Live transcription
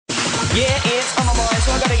Yeah, it's on my mind,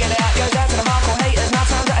 so I gotta get it out. Goes out to the hardcore haters, 9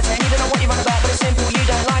 times out of 10. You don't know what you're on about, but it's simple, you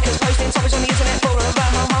don't like us. Posting topics on the internet full of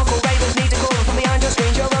about how hardcore ravers need to call them from behind your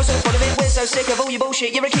screens. You're all so full of it, we're so sick of all your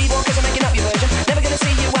bullshit. You're a keyboard cause I'm making up your version. Never gonna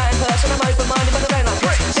see you out in person, I'm open-minded but I don't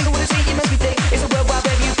like this. Single with a seat, you must be thick. It's a worldwide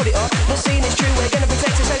web, you put it on. The scene is true, we're gonna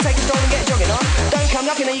protect it, so take a stroll and get jogging on. Don't come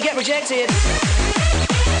knocking or you get rejected.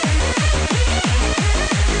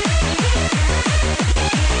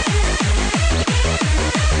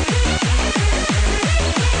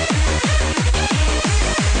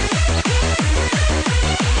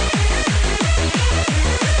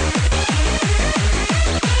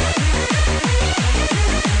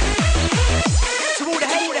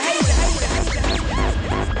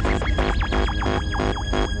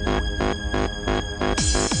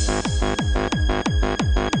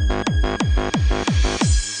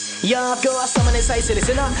 Yeah, I've got someone that says to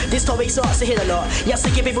listen up. This topic starts to hit a lot. Yeah,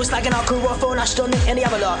 sick of people slagging our crew off on Ashton and the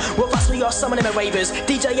other lot. What fuss we are, some of them are ravers.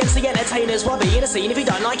 DJ MC entertainers, why be in the scene? If you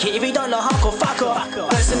don't like it, if you don't like hardcore, fuck off.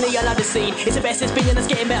 Personally, I love the scene. It's the best it's been and it's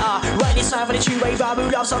getting better. Right this time for the true raver who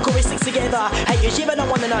loves hardcore, we stick together. Haters, you don't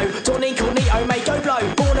wanna know. Don't incognito, mate, go blow.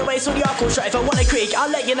 Born and raised on the hardcore track. If I want a critic, I'll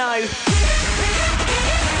let you know.